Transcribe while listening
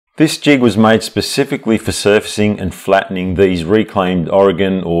This jig was made specifically for surfacing and flattening these reclaimed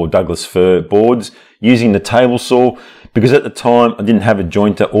Oregon or Douglas fir boards using the table saw, because at the time I didn't have a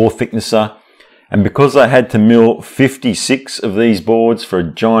jointer or thicknesser, and because I had to mill 56 of these boards for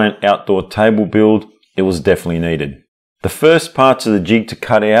a giant outdoor table build, it was definitely needed. The first parts of the jig to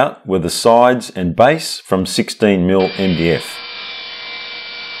cut out were the sides and base from 16mm MDF.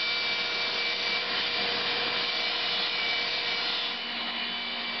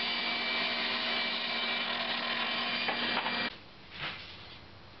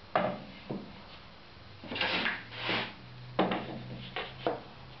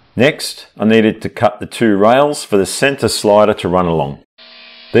 Next, I needed to cut the two rails for the centre slider to run along.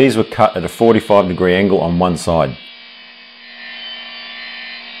 These were cut at a 45-degree angle on one side.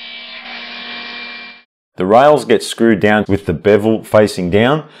 The rails get screwed down with the bevel facing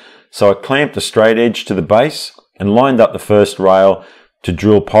down, so I clamped a straight edge to the base and lined up the first rail to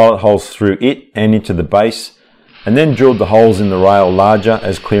drill pilot holes through it and into the base, and then drilled the holes in the rail larger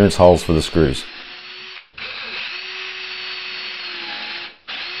as clearance holes for the screws.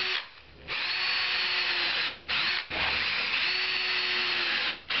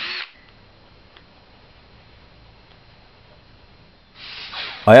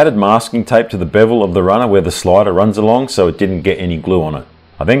 I added masking tape to the bevel of the runner where the slider runs along so it didn't get any glue on it.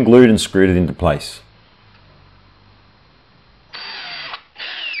 I then glued and screwed it into place.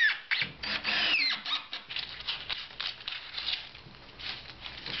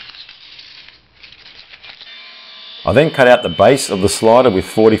 I then cut out the base of the slider with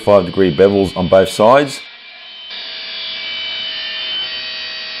 45-degree bevels on both sides.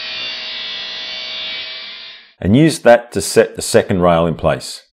 And used that to set the second rail in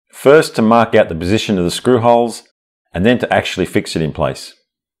place. First to mark out the position of the screw holes, and then to actually fix it in place.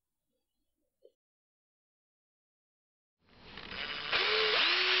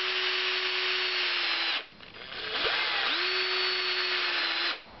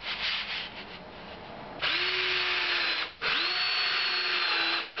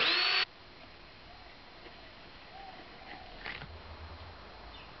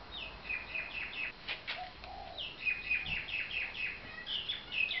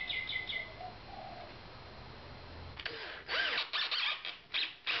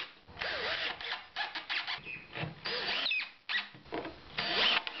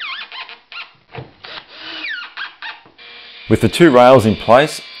 With the two rails in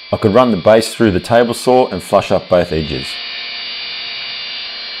place, I could run the base through the table saw and flush up both edges.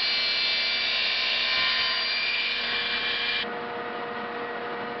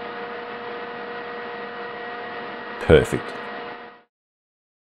 Perfect.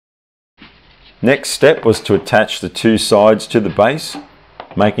 Next step was to attach the two sides to the base,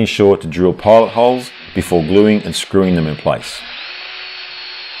 making sure to drill pilot holes before gluing and screwing them in place.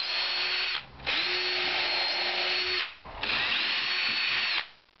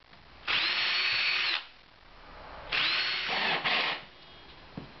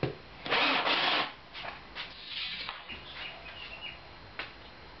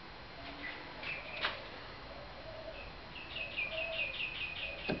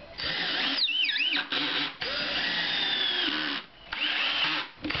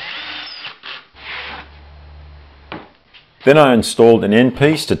 Then I installed an end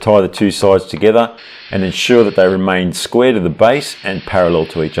piece to tie the two sides together and ensure that they remained square to the base and parallel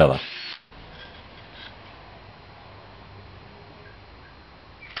to each other.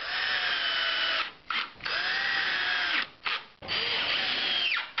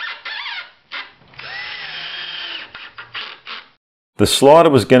 The slider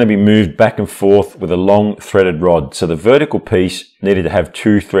was going to be moved back and forth with a long threaded rod, so the vertical piece needed to have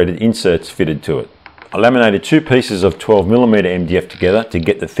two threaded inserts fitted to it. I laminated two pieces of 12mm MDF together to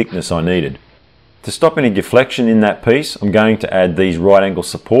get the thickness I needed. To stop any deflection in that piece, I'm going to add these right angle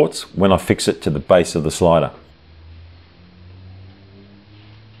supports when I fix it to the base of the slider.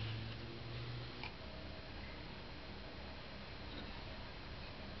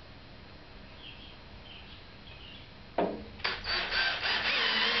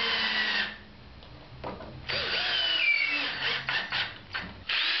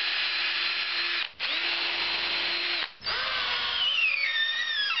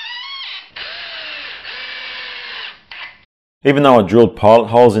 Even though I drilled pilot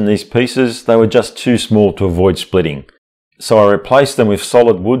holes in these pieces, they were just too small to avoid splitting, so I replaced them with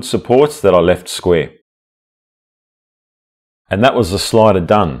solid wood supports that I left square. And that was the slider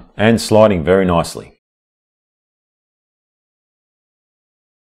done, and sliding very nicely.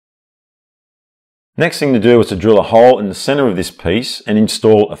 Next thing to do was to drill a hole in the centre of this piece and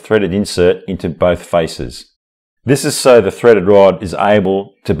install a threaded insert into both faces. This is so the threaded rod is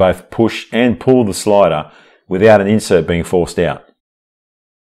able to both push and pull the slider without an insert being forced out.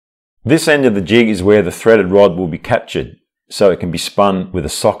 This end of the jig is where the threaded rod will be captured, so it can be spun with a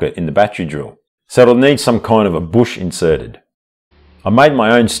socket in the battery drill. So it'll need some kind of a bush inserted. I made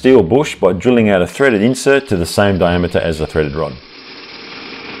my own steel bush by drilling out a threaded insert to the same diameter as the threaded rod.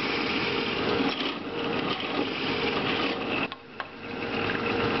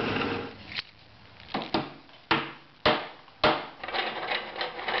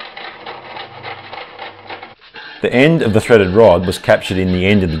 The end of the threaded rod was captured in the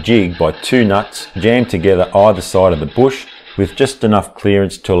end of the jig by two nuts jammed together either side of the bush with just enough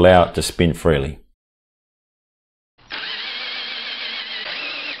clearance to allow it to spin freely.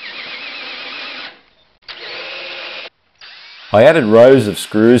 I added rows of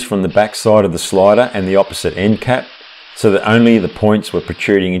screws from the back side of the slider and the opposite end cap so that only the points were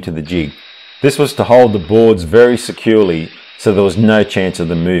protruding into the jig. This was to hold the boards very securely so there was no chance of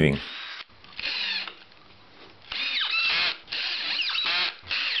them moving.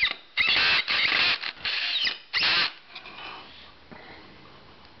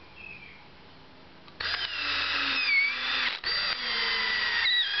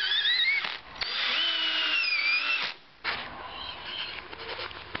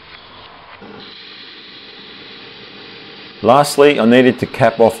 Lastly, I needed to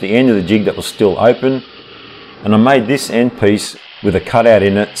cap off the end of the jig that was still open, and I made this end piece with a cutout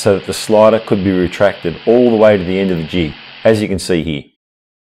in it so that the slider could be retracted all the way to the end of the jig, as you can see here.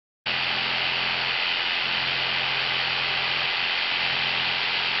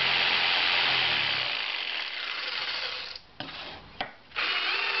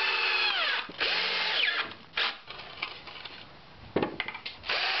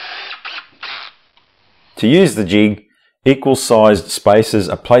 To use the jig, equal sized spaces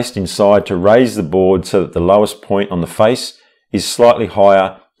are placed inside to raise the board so that the lowest point on the face is slightly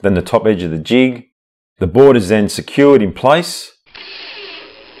higher than the top edge of the jig. The board is then secured in place.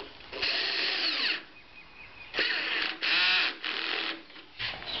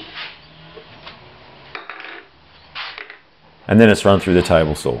 And then it's run through the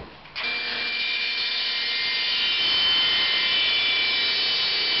table saw.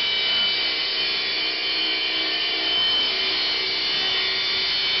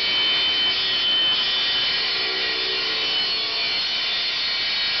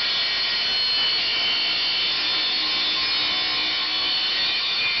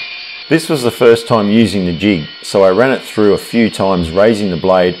 This was the first time using the jig, so I ran it through a few times raising the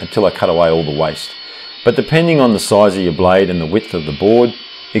blade until I cut away all the waste. But depending on the size of your blade and the width of the board,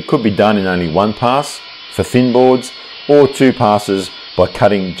 it could be done in only one pass for thin boards or two passes by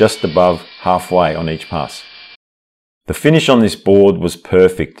cutting just above halfway on each pass. The finish on this board was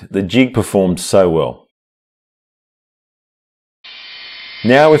perfect. The jig performed so well.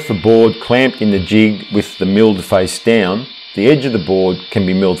 Now with the board clamped in the jig with the milled face down, the edge of the board can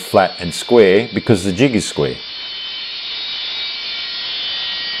be milled flat and square because the jig is square.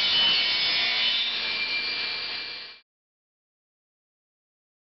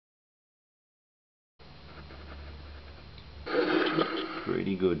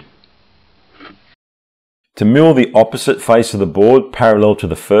 Pretty good. To mill the opposite face of the board parallel to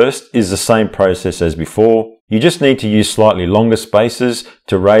the first is the same process as before. You just need to use slightly longer spaces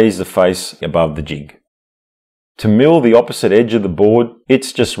to raise the face above the jig. To mill the opposite edge of the board,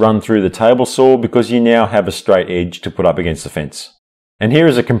 it's just run through the table saw because you now have a straight edge to put up against the fence. And here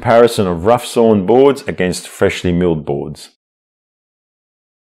is a comparison of rough sawn boards against freshly milled boards.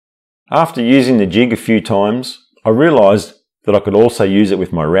 After using the jig a few times, I realised that I could also use it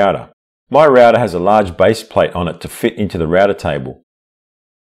with my router. My router has a large base plate on it to fit into the router table.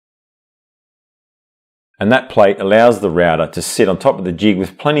 And that plate allows the router to sit on top of the jig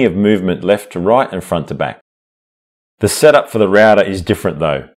with plenty of movement left to right and front to back. The setup for the router is different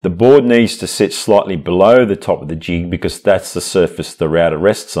though. The board needs to sit slightly below the top of the jig because that's the surface the router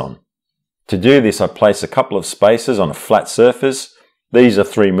rests on. To do this, I place a couple of spacers on a flat surface. These are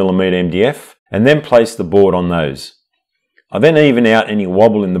 3mm MDF, and then place the board on those. I then even out any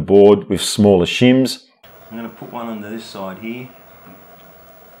wobble in the board with smaller shims. I'm going to put one under this side here.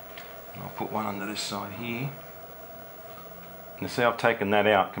 I'll put one under this side here. And see, I've taken that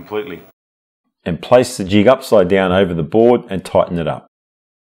out completely. And place the jig upside down over the board and tighten it up.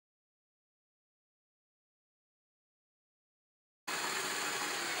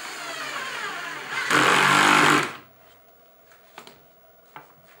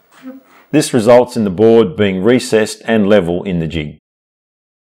 This results in the board being recessed and level in the jig.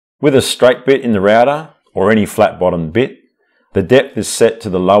 With a straight bit in the router, or any flat bottomed bit, the depth is set to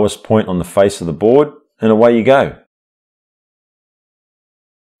the lowest point on the face of the board, and away you go.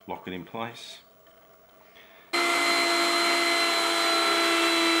 Lock it in place.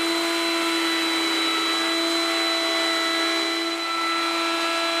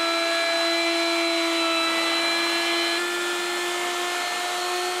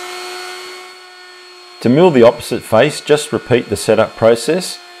 To mill the opposite face, just repeat the setup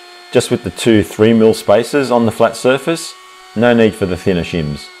process, just with the two 3mm spacers on the flat surface. No need for the thinner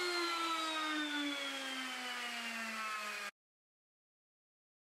shims.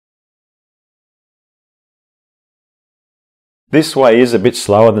 This way is a bit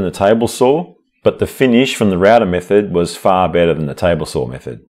slower than the table saw, but the finish from the router method was far better than the table saw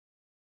method.